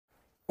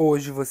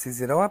Hoje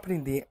vocês irão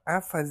aprender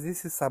a fazer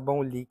esse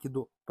sabão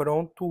líquido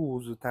pronto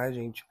uso, tá,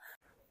 gente?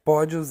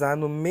 Pode usar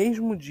no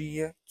mesmo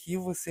dia que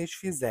vocês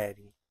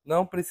fizerem.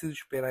 Não precisa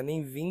esperar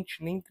nem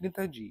 20 nem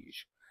 30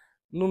 dias.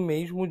 No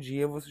mesmo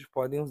dia vocês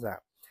podem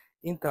usar.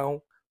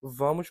 Então,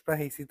 vamos para a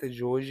receita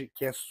de hoje,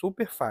 que é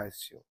super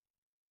fácil.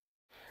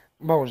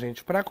 Bom,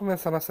 gente, para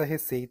começar nossa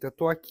receita,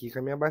 estou aqui com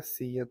a minha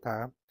bacia,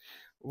 tá?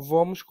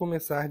 Vamos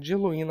começar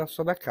diluindo a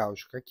soda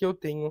cáustica. Aqui eu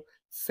tenho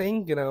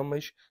 100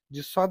 gramas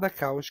de soda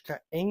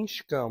cáustica em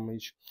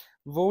escamas.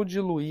 Vou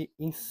diluir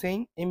em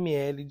 100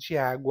 ml de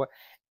água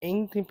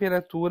em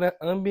temperatura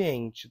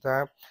ambiente,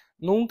 tá?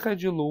 Nunca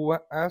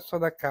dilua a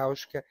soda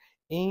cáustica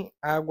em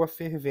água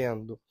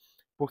fervendo,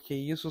 porque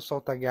isso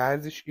solta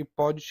gases e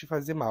pode te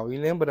fazer mal. E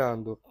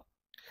lembrando,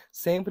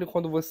 sempre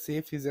quando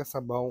você fizer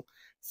sabão,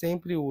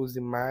 sempre use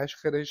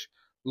máscaras,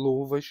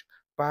 luvas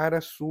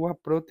para sua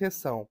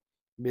proteção,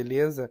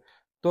 beleza?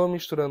 Estou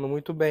misturando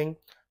muito bem.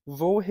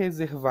 Vou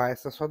reservar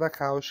essa soda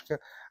cáustica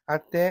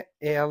até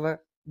ela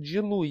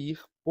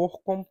diluir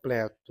por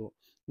completo.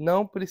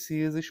 Não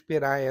precisa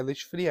esperar ela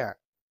esfriar,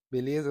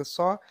 beleza?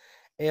 Só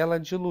ela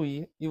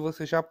diluir e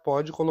você já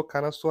pode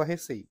colocar na sua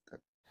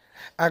receita.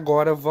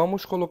 Agora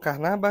vamos colocar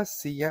na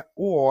bacia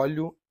o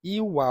óleo e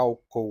o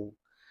álcool.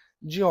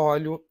 De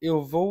óleo,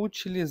 eu vou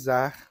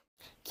utilizar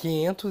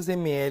 500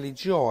 ml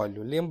de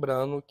óleo.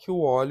 Lembrando que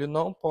o óleo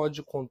não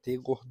pode conter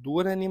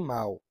gordura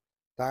animal,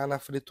 tá? Na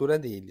fritura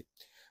dele.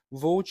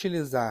 Vou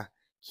utilizar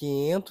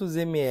 500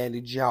 ml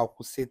de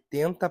álcool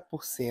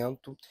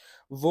 70%.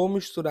 Vou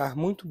misturar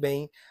muito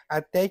bem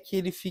até que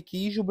ele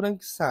fique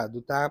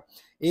esbranquiçado, tá?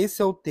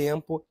 Esse é o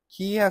tempo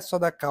que a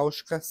soda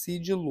cáustica se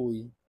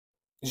dilui.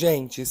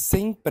 Gente,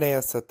 sem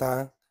pressa,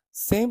 tá?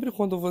 Sempre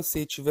quando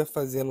você estiver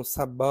fazendo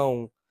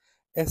sabão,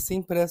 é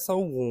sem pressa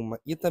alguma.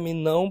 E também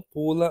não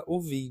pula o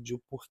vídeo,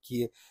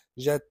 porque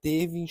já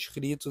teve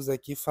inscritos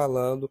aqui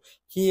falando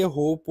que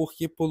errou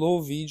porque pulou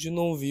o vídeo e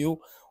não viu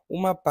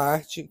uma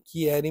parte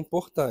que era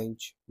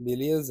importante,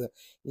 beleza?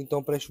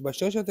 Então preste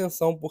bastante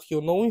atenção porque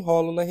eu não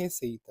enrolo na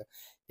receita.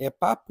 É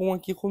papum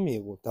aqui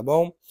comigo, tá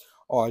bom?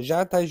 Ó,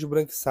 já tá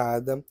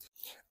esbranquiçada.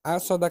 A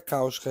soda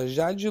cáustica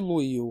já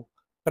diluiu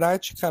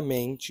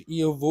praticamente e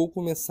eu vou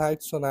começar a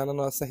adicionar na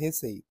nossa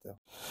receita.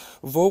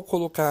 Vou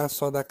colocar a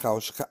soda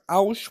cáustica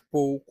aos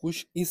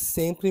poucos e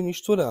sempre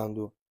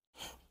misturando.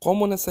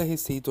 Como nessa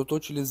receita eu estou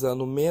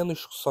utilizando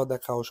menos soda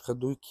cáustica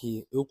do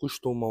que eu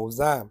costumo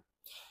usar,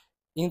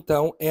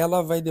 então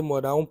ela vai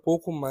demorar um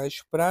pouco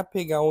mais para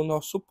pegar o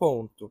nosso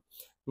ponto.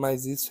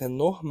 Mas isso é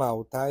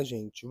normal, tá,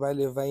 gente? Vai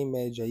levar em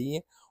média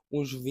aí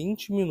uns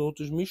 20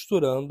 minutos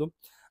misturando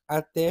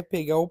até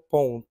pegar o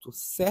ponto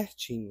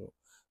certinho.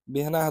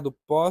 Bernardo,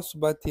 posso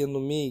bater no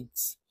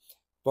mix?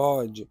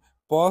 Pode.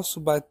 Posso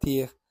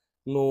bater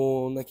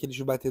no naqueles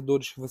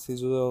batedores que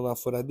vocês usam na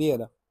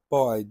furadeira?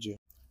 Pode.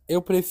 Eu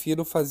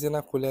prefiro fazer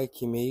na colher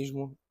aqui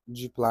mesmo,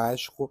 de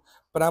plástico,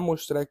 para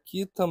mostrar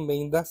que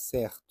também dá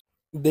certo.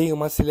 Dei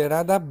uma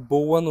acelerada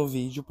boa no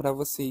vídeo para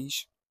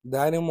vocês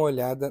darem uma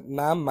olhada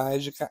na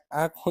mágica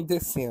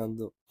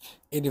acontecendo.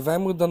 Ele vai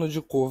mudando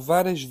de cor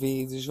várias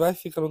vezes, vai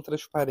ficando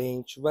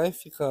transparente, vai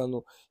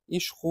ficando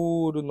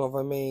escuro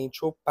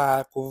novamente,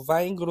 opaco,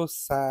 vai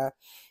engrossar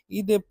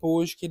e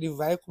depois que ele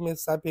vai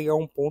começar a pegar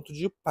um ponto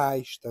de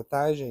pasta,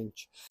 tá,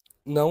 gente?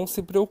 Não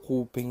se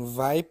preocupem,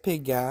 vai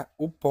pegar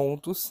o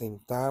ponto sim,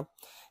 tá?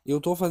 Eu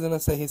tô fazendo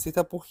essa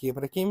receita porque,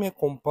 para quem me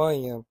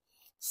acompanha,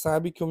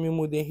 sabe que eu me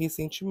mudei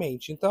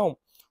recentemente. Então,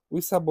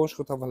 os sabões que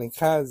eu tava lá em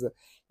casa,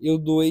 eu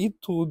doei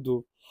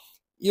tudo.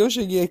 E eu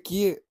cheguei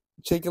aqui,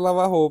 tinha que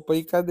lavar roupa.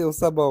 E cadê o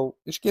sabão?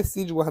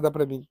 Esqueci de guardar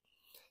para mim.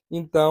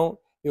 Então,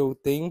 eu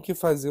tenho que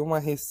fazer uma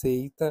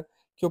receita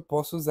que eu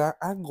posso usar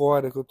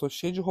agora, que eu tô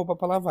cheio de roupa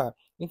para lavar.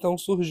 Então,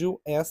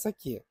 surgiu essa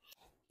aqui.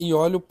 E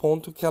olha o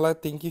ponto que ela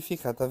tem que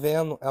ficar, tá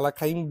vendo? Ela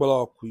cai em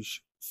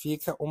blocos.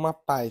 Fica uma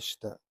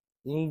pasta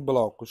em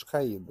blocos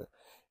caída.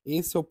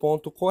 Esse é o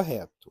ponto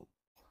correto.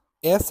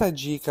 Essa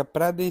dica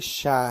para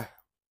deixar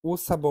o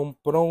sabão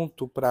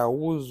pronto para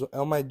uso é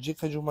uma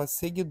dica de uma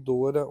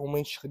seguidora, uma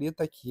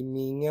inscrita aqui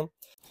minha,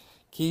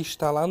 que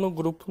está lá no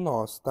grupo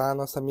nosso, tá?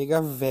 Nossa amiga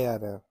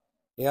Vera.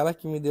 Ela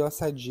que me deu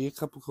essa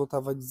dica porque eu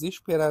estava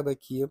desesperado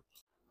aqui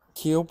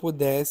que eu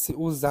pudesse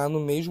usar no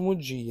mesmo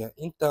dia.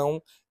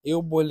 Então,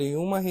 eu bolei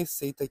uma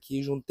receita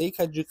aqui, juntei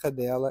com a dica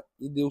dela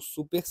e deu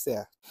super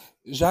certo.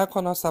 Já com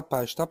a nossa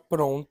pasta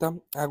pronta,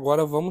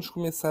 agora vamos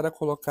começar a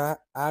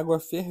colocar água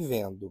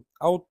fervendo.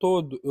 Ao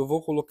todo, eu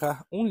vou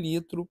colocar 1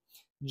 litro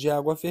de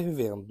água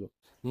fervendo.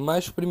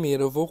 Mas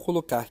primeiro eu vou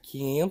colocar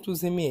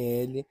 500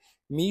 ml,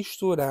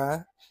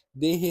 misturar,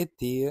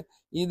 derreter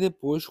e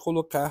depois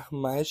colocar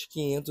mais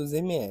 500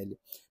 ml.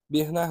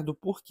 Bernardo,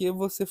 por que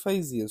você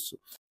faz isso?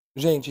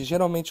 Gente,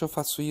 geralmente eu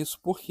faço isso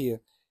porque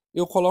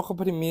eu coloco a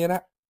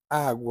primeira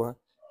água.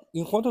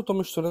 Enquanto eu estou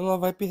misturando, ela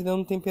vai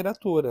perdendo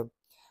temperatura.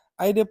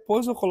 Aí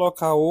depois eu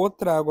coloco a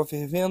outra água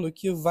fervendo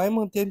que vai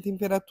manter a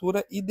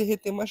temperatura e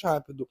derreter mais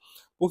rápido.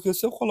 Porque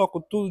se eu coloco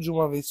tudo de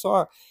uma vez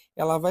só,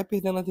 ela vai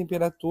perdendo a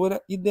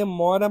temperatura e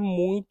demora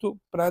muito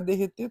para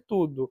derreter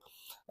tudo.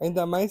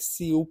 Ainda mais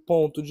se o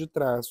ponto de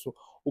traço,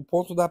 o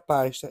ponto da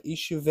pasta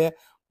estiver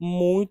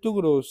muito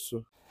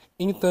grosso.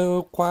 Então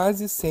eu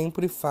quase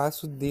sempre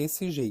faço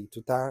desse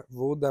jeito, tá?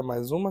 Vou dar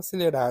mais uma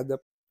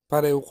acelerada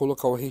para eu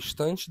colocar o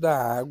restante da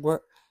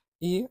água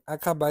e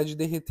acabar de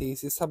derreter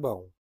esse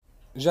sabão.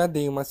 Já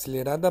dei uma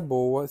acelerada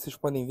boa, vocês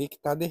podem ver que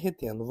está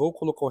derretendo. Vou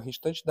colocar o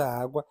restante da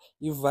água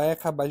e vai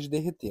acabar de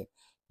derreter.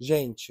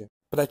 Gente,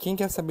 para quem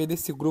quer saber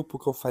desse grupo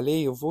que eu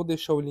falei, eu vou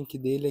deixar o link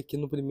dele aqui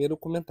no primeiro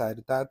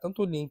comentário, tá?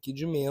 Tanto o link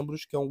de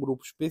membros, que é um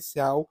grupo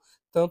especial,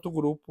 tanto o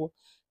grupo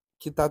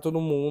que tá todo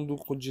mundo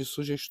de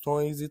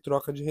sugestões e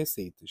troca de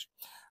receitas.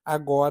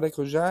 Agora que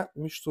eu já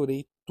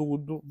misturei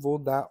tudo, vou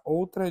dar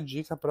outra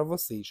dica para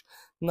vocês.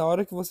 Na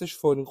hora que vocês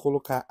forem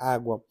colocar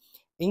água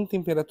em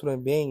temperatura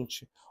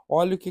ambiente,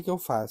 olha o que eu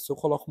faço. Eu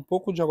coloco um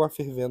pouco de água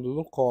fervendo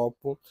no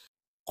copo,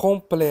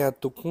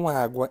 completo com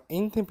água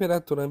em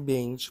temperatura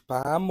ambiente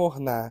para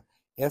amornar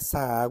essa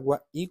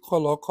água e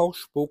coloco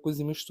aos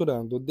poucos e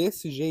misturando.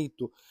 Desse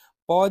jeito,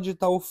 pode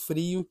estar o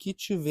frio que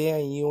tiver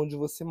aí onde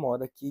você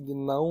mora, que ele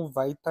não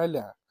vai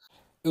talhar.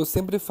 Eu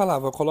sempre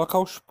falava, coloca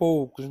aos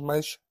poucos,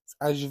 mas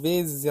às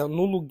vezes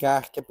no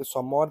lugar que a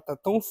pessoa mora tá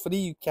tão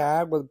frio que a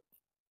água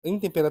em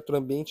temperatura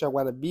ambiente, a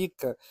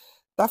guarabica,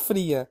 tá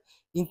fria.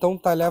 Então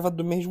talhava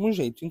do mesmo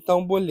jeito.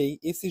 Então bolei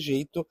esse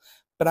jeito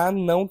para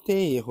não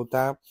ter erro,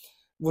 tá?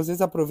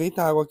 Vocês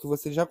aproveitam a água que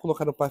vocês já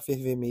colocaram para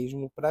ferver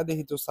mesmo, para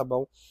derreter o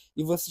sabão,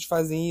 e vocês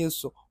fazem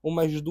isso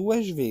umas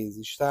 2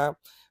 vezes, tá?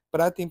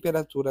 Para a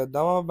temperatura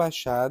dar uma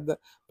baixada,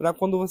 para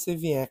quando você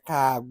vier com a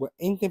água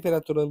em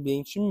temperatura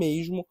ambiente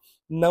mesmo,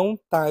 não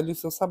talhe o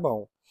seu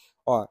sabão.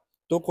 Ó,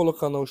 tô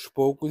colocando aos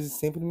poucos e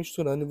sempre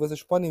misturando, e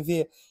vocês podem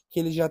ver que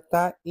ele já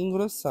está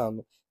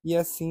engrossando. E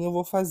assim eu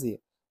vou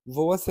fazer.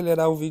 Vou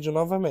acelerar o vídeo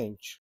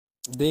novamente.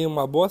 Dei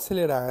uma boa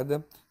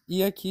acelerada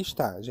e aqui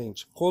está,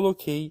 gente.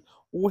 Coloquei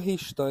o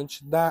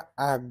restante da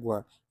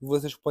água. E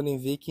vocês podem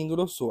ver que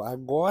engrossou.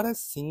 Agora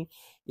sim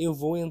eu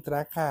vou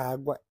entrar com a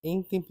água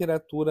em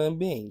temperatura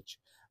ambiente.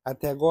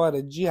 Até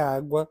agora, de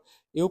água,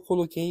 eu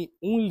coloquei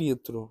 1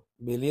 litro,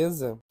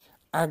 beleza?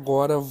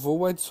 Agora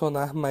vou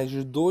adicionar mais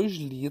 2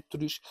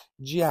 litros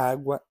de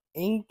água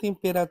em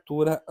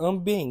temperatura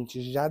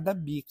ambiente, já da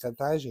bica,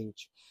 tá,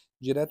 gente?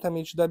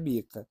 Diretamente da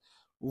bica.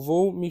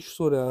 Vou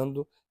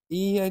misturando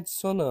e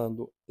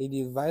adicionando.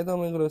 Ele vai dar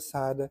uma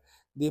engrossada,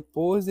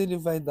 depois ele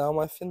vai dar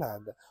uma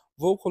afinada.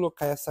 Vou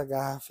colocar essa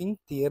garrafa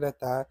inteira,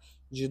 tá?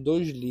 De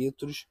 2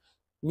 litros,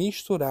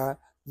 misturar.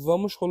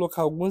 Vamos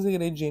colocar alguns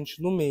ingredientes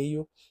no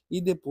meio e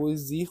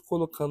depois ir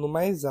colocando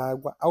mais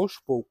água aos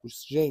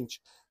poucos.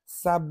 Gente,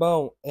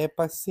 sabão é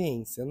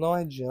paciência. Não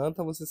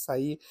adianta você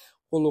sair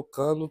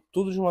colocando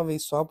tudo de uma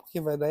vez só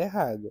porque vai dar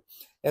errado.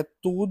 É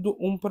tudo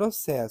um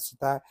processo,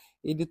 tá?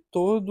 Ele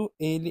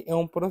é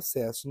um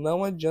processo.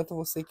 Não adianta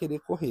você querer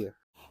correr.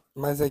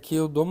 Mas aqui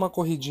eu dou uma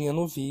corridinha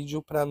no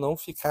vídeo para não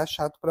ficar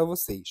chato para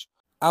vocês.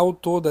 Ao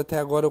todo, até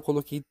agora, eu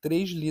coloquei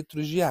 3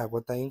 litros de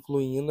água, tá?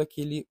 Incluindo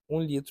aquele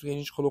 1 litro que a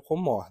gente colocou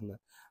morna.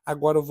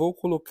 Agora eu vou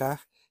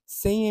colocar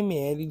 100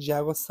 ml de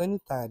água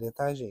sanitária,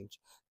 tá, gente?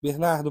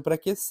 Bernardo, para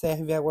que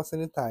serve a água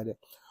sanitária?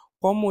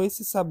 Como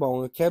esse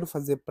sabão eu quero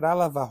fazer para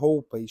lavar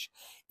roupas,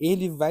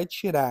 ele vai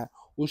tirar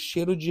o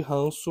cheiro de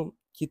ranço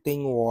que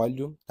tem o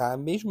óleo, tá?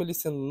 Mesmo ele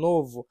sendo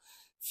novo,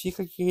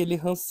 fica aquele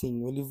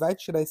rancinho. Ele vai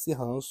tirar esse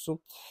ranço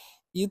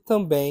e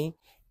também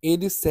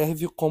ele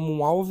serve como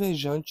um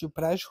alvejante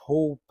para as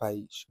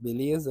roupas,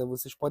 beleza?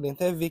 Vocês podem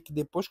até ver que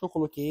depois que eu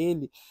coloquei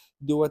ele,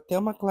 deu até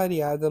uma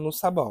clareada no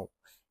sabão.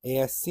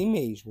 É assim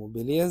mesmo,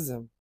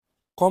 beleza?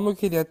 Como eu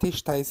queria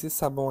testar esse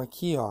sabão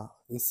aqui, ó,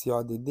 esse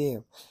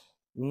ODD,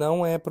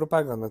 não é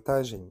propaganda,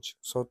 tá, gente?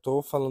 Só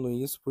tô falando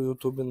isso pro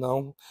YouTube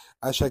não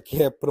achar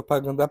que é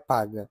propaganda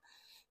paga.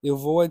 Eu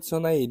vou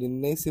adicionar ele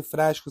nesse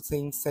frasco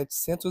tem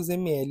 700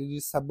 ml de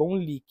sabão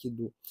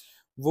líquido.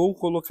 Vou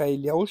colocar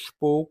ele aos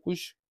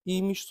poucos e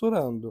ir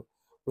misturando.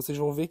 Vocês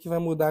vão ver que vai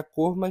mudar a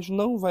cor, mas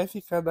não vai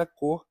ficar da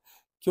cor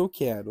que eu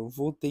quero.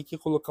 Vou ter que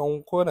colocar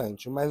um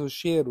corante, mas o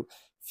cheiro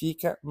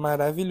fica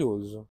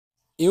maravilhoso.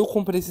 Eu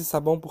comprei esse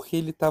sabão porque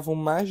ele estava o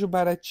mais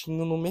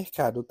baratinho no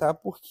mercado, tá?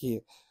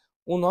 Porque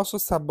o nosso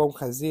sabão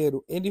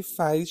caseiro, ele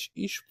faz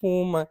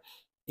espuma,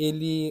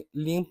 ele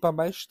limpa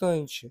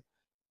bastante,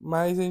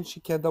 mas a gente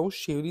quer dar o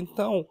cheiro.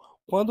 Então,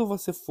 quando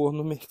você for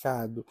no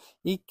mercado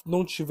e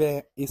não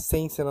tiver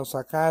essência na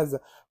sua casa,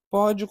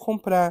 pode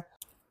comprar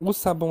o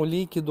sabão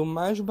líquido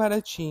mais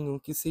baratinho,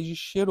 que seja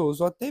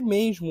cheiroso, ou até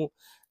mesmo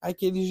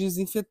aqueles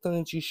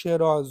desinfetantes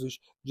cheirosos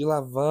de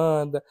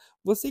lavanda.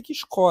 Você que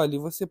escolhe,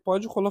 você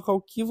pode colocar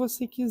o que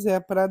você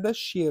quiser para dar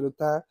cheiro,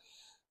 tá?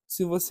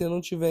 Se você não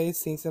tiver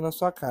essência na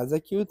sua casa.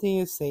 Aqui eu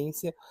tenho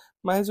essência,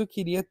 mas eu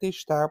queria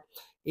testar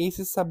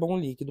esse sabão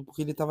líquido,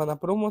 porque ele estava na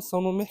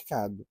promoção no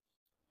mercado.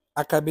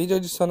 Acabei de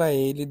adicionar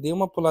ele, dei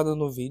uma pulada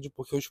no vídeo,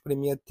 porque eu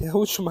espremi até a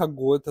última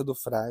gota do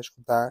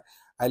frasco, tá?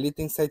 Ali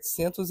tem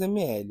 700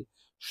 ml.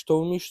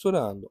 Estou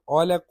misturando.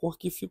 Olha a cor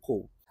que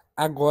ficou.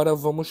 Agora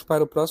vamos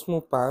para o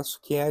próximo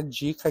passo, que é a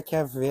dica que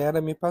a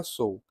Vera me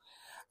passou.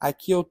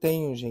 Aqui eu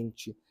tenho,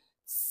 gente,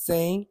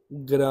 100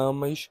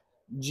 gramas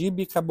de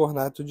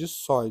bicarbonato de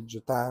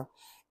sódio, tá?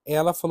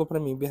 Ela falou para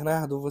mim,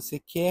 Bernardo, você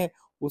quer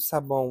o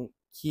sabão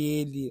que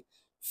ele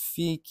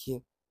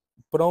fique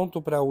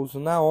pronto para uso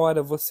na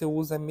hora, você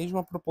usa a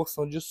mesma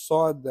proporção de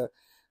soda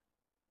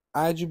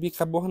a de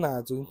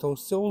bicarbonato. Então,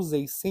 se eu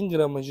usei 100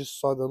 gramas de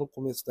soda no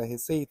começo da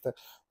receita,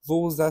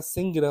 vou usar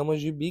 100 gramas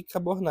de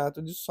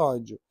bicarbonato de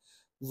sódio.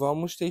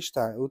 Vamos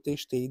testar. Eu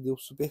testei e deu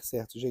super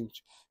certo,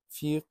 gente.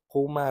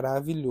 Ficou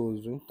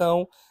maravilhoso.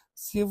 Então,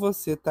 se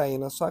você está aí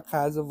na sua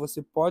casa,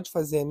 você pode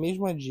fazer a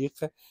mesma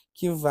dica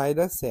que vai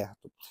dar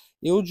certo.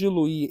 Eu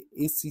diluí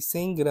esses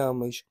 100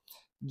 gramas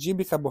de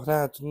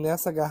bicarbonato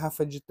nessa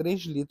garrafa de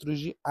 3 litros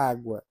de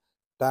água,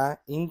 tá?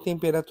 Em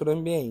temperatura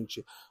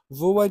ambiente.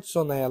 Vou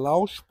adicionar ela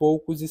aos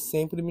poucos e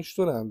sempre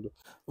misturando.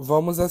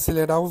 Vamos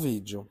acelerar o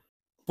vídeo.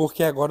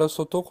 Porque agora eu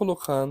só estou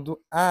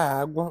colocando a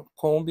água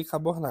com o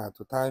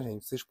bicarbonato, tá,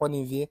 gente? Vocês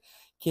podem ver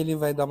que ele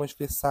vai dar uma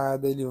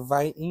espessada, ele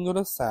vai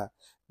engrossar.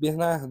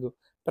 Bernardo,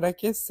 para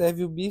que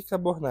serve o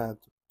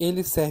bicarbonato?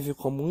 Ele serve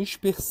como um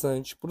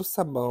espessante para o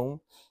sabão,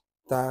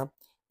 tá?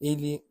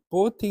 Ele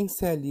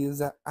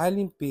potencializa a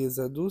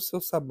limpeza do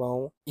seu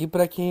sabão. E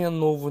para quem é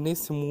novo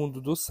nesse mundo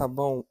do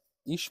sabão,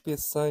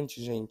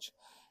 espessante, gente,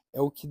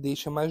 é o que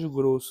deixa mais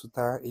grosso,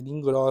 tá? Ele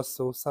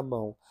engrossa o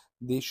sabão,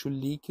 deixa o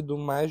líquido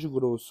mais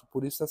grosso.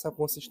 Por isso essa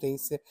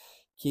consistência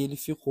que ele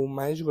ficou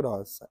mais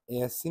grossa.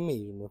 É assim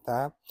mesmo,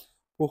 tá?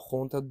 Por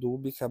conta do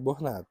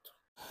bicarbonato.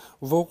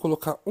 Vou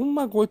colocar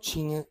uma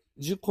gotinha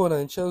de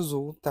corante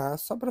azul, tá?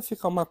 Só para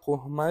ficar uma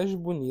cor mais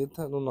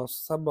bonita no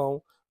nosso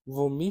sabão.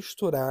 Vou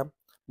misturar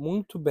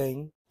muito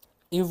bem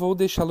e vou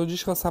deixá-lo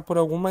descansar por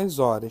algumas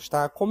horas,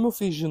 tá? Como eu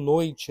fiz de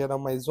noite, eram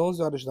mais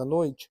 11 horas da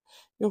noite,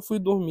 eu fui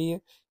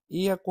dormir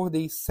e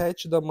acordei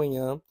 7 da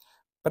manhã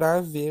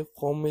para ver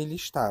como ele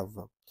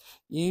estava.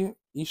 E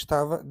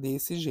estava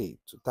desse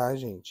jeito, tá,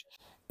 gente?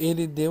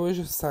 Ele deu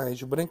essa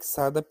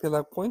esbranquiçada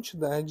pela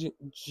quantidade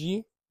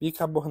de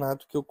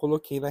bicarbonato que eu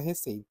coloquei na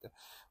receita.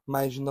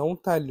 Mas não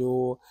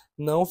talhou,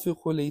 não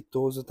ficou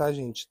leitoso, tá,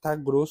 gente? Tá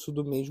grosso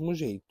do mesmo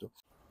jeito.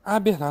 Ah,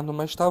 Bernardo,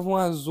 mas estava um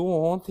azul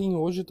ontem,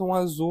 hoje está um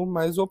azul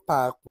mais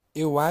opaco.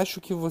 Eu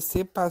acho que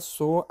você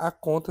passou a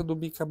conta do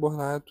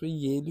bicarbonato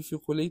e ele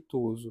ficou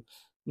leitoso.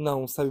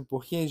 Não, sabe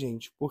por quê,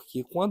 gente?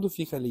 Porque quando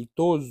fica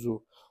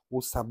leitoso,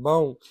 o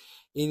sabão,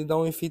 ele dá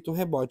um efeito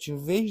rebote. Em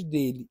vez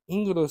dele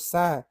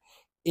engrossar,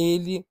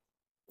 ele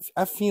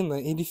afina,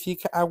 ele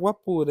fica água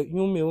pura. E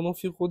o meu não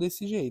ficou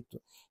desse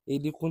jeito.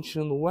 Ele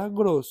continua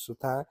grosso,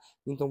 tá?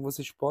 Então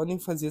vocês podem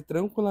fazer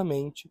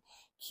tranquilamente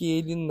que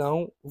ele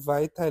não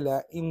vai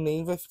talhar e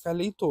nem vai ficar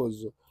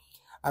leitoso.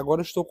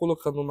 Agora eu estou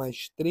colocando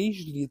mais 3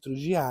 litros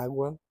de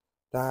água,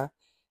 tá?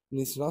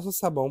 Nesse nosso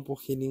sabão,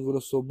 porque ele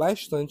engrossou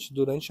bastante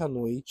durante a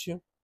noite.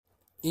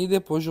 E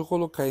depois de eu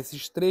colocar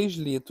esses 3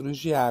 litros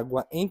de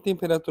água em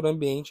temperatura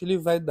ambiente, ele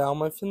vai dar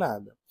uma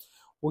afinada.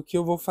 O que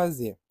eu vou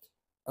fazer?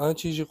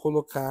 Antes de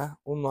colocar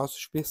o nosso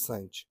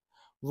espessante,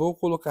 vou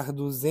colocar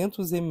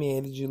 200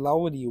 ml de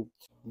lauril.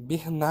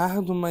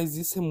 Bernardo, mas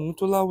isso é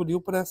muito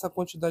lauril para essa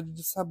quantidade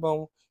de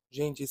sabão.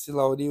 Gente, esse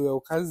lauril é o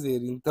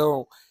caseiro,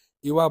 então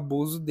eu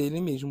abuso dele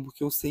mesmo,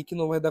 porque eu sei que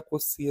não vai dar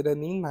coceira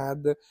nem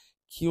nada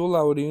que o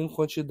lauril em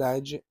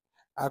quantidade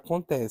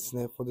acontece,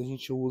 né? Quando a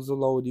gente usa o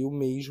lauril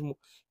mesmo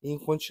em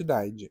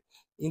quantidade.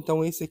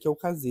 Então esse aqui é o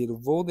caseiro.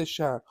 Vou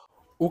deixar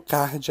o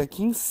card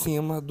aqui em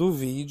cima do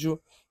vídeo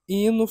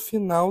e no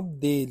final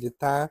dele,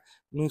 tá?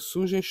 Nos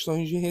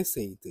sugestões de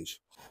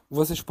receitas.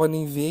 Vocês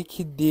podem ver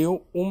que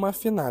deu uma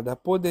afinada.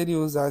 Poderia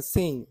usar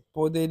sim?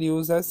 Poderia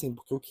usar sim,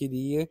 porque eu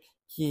queria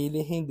que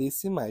ele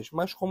rendesse mais.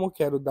 Mas como eu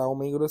quero dar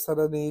uma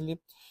engrossada nele,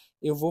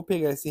 eu vou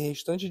pegar esse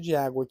restante de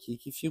água aqui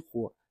que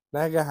ficou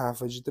na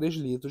garrafa de 3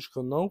 litros, que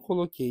eu não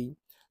coloquei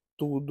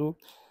tudo.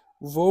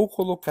 Vou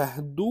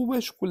colocar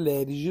 2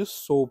 colheres de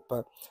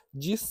sopa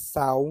de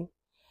sal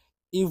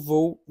e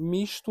vou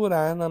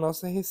misturar na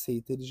nossa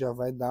receita. Ele já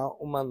vai dar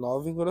uma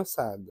nova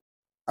engrossada.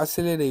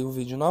 Acelerei o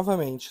vídeo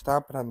novamente, tá?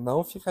 Para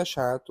não ficar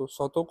chato.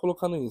 Só estou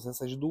colocando isso,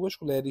 essas 2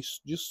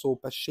 colheres de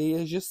sopa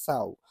cheias de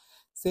sal.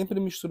 Sempre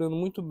misturando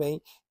muito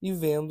bem e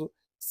vendo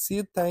se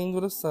está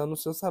engrossando o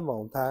seu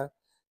sabão, tá?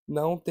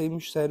 Não tem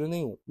mistério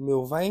nenhum. O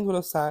meu vai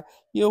engrossar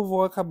e eu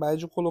vou acabar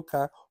de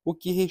colocar o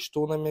que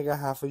restou na minha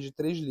garrafa de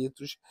 3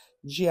 litros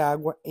de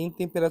água em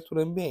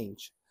temperatura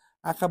ambiente.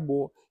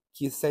 Acabou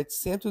que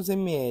 700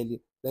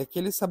 ml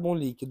daquele sabão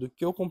líquido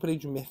que eu comprei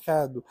de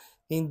mercado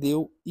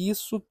rendeu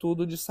isso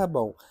tudo de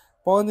sabão.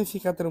 Podem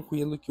ficar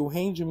tranquilo que o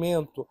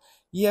rendimento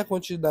e a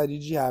quantidade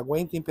de água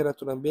em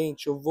temperatura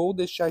ambiente eu vou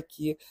deixar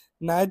aqui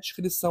na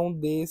descrição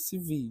desse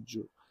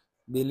vídeo,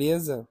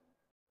 beleza?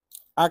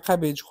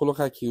 Acabei de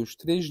colocar aqui os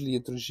 3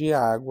 litros de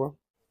água.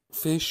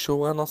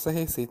 Fechou a nossa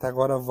receita.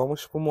 Agora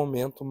vamos para o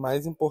momento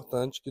mais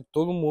importante que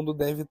todo mundo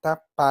deve estar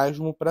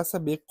pasmo para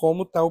saber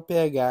como está o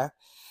pH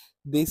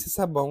desse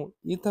sabão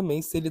e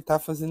também se ele está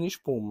fazendo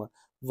espuma.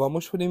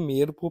 Vamos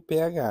primeiro para o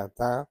pH,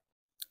 tá?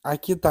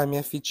 Aqui está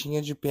minha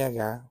fitinha de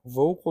pH.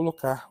 Vou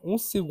colocar 1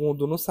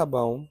 segundo no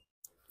sabão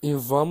e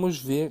vamos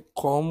ver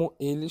como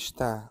ele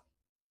está.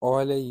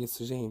 Olha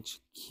isso,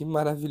 gente. Que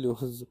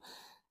maravilhoso.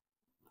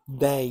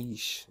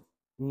 10.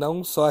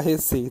 Não só a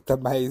receita,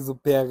 mas o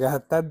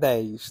pH tá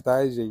 10,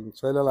 tá,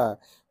 gente? Olha lá.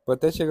 Vou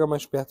até chegar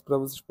mais perto para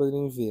vocês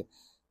poderem ver.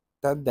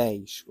 Tá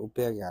 10 o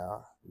pH,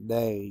 ó.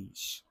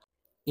 10.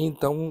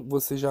 Então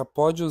você já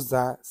pode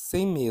usar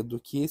sem medo,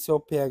 que esse é o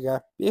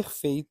pH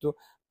perfeito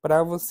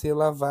para você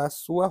lavar a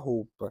sua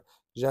roupa.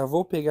 Já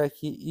vou pegar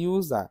aqui e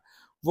usar.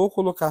 Vou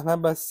colocar na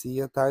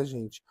bacia, tá,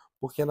 gente?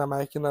 Porque na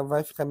máquina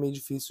vai ficar meio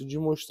difícil de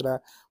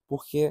mostrar,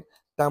 porque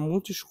tá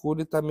muito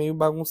escuro e tá meio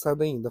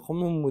bagunçado ainda.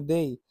 Como eu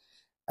mudei,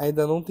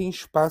 ainda não tem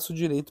espaço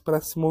direito para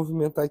se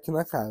movimentar aqui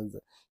na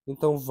casa.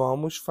 Então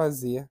vamos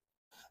fazer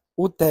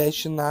o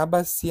teste na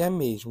bacia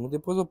mesmo.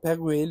 Depois eu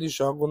pego ele e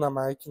jogo na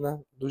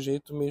máquina do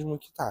jeito mesmo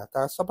que tá,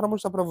 tá? Só para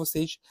mostrar para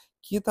vocês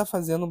que tá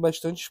fazendo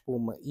bastante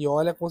espuma. E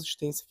olha a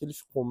consistência que ele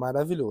ficou,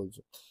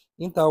 maravilhoso.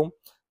 Então,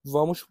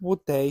 vamos pro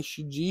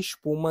teste de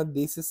espuma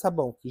desse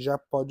sabão, que já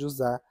pode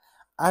usar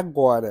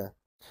agora.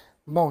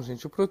 Bom,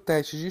 gente, pro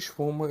teste de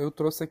espuma, eu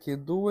trouxe aqui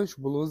duas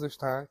blusas,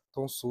 tá?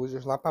 Estão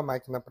sujas lá para a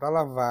máquina para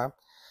lavar,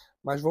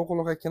 mas vou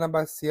colocar aqui na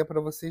bacia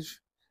para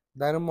vocês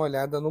darem uma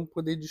olhada no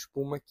poder de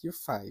espuma que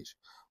faz.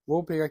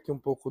 Vou pegar aqui um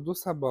pouco do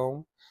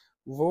sabão,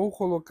 vou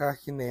colocar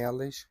aqui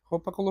nelas,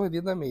 roupa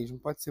colorida mesmo,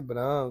 pode ser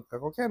branca,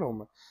 qualquer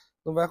uma.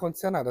 Não vai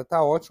acontecer nada,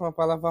 tá ótima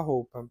para lavar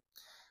roupa.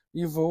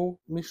 E vou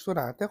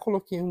misturar. Até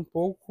coloquei um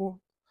pouco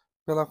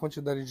pela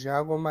quantidade de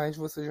água, mas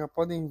vocês já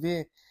podem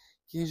ver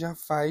que já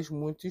faz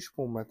muita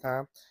espuma,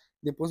 tá?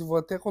 Depois eu vou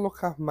até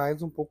colocar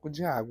mais um pouco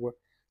de água.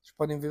 Vocês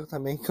podem ver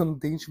também que eu não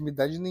tenho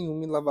intimidade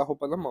nenhuma em lavar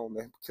roupa na mão,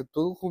 né? Porque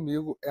tudo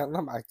comigo é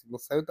na máquina. Eu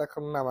saio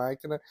tacando na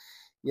máquina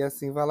e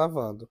assim vai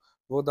lavando.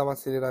 Vou dar uma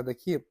acelerada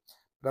aqui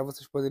para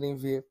vocês poderem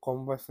ver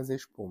como vai fazer a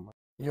espuma.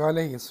 E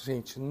olha isso,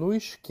 gente, no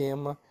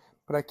esquema,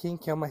 para quem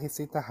quer uma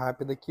receita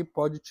rápida que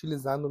pode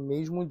utilizar no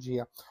mesmo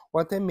dia,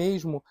 ou até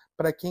mesmo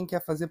para quem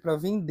quer fazer para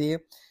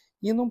vender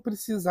e não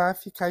precisar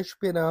ficar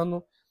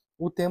esperando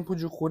o tempo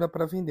de cura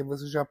para vender.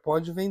 Você já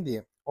pode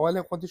vender.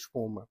 Olha quanta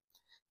espuma.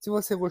 Se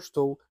você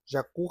gostou,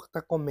 já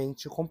curta,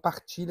 comente,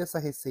 compartilhe essa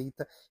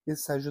receita.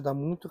 Isso ajuda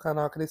muito o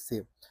canal a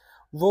crescer.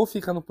 Vou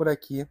ficando por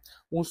aqui.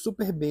 Um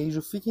super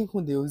beijo, fiquem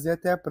com Deus e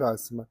até a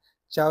próxima.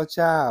 Tchau,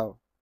 tchau!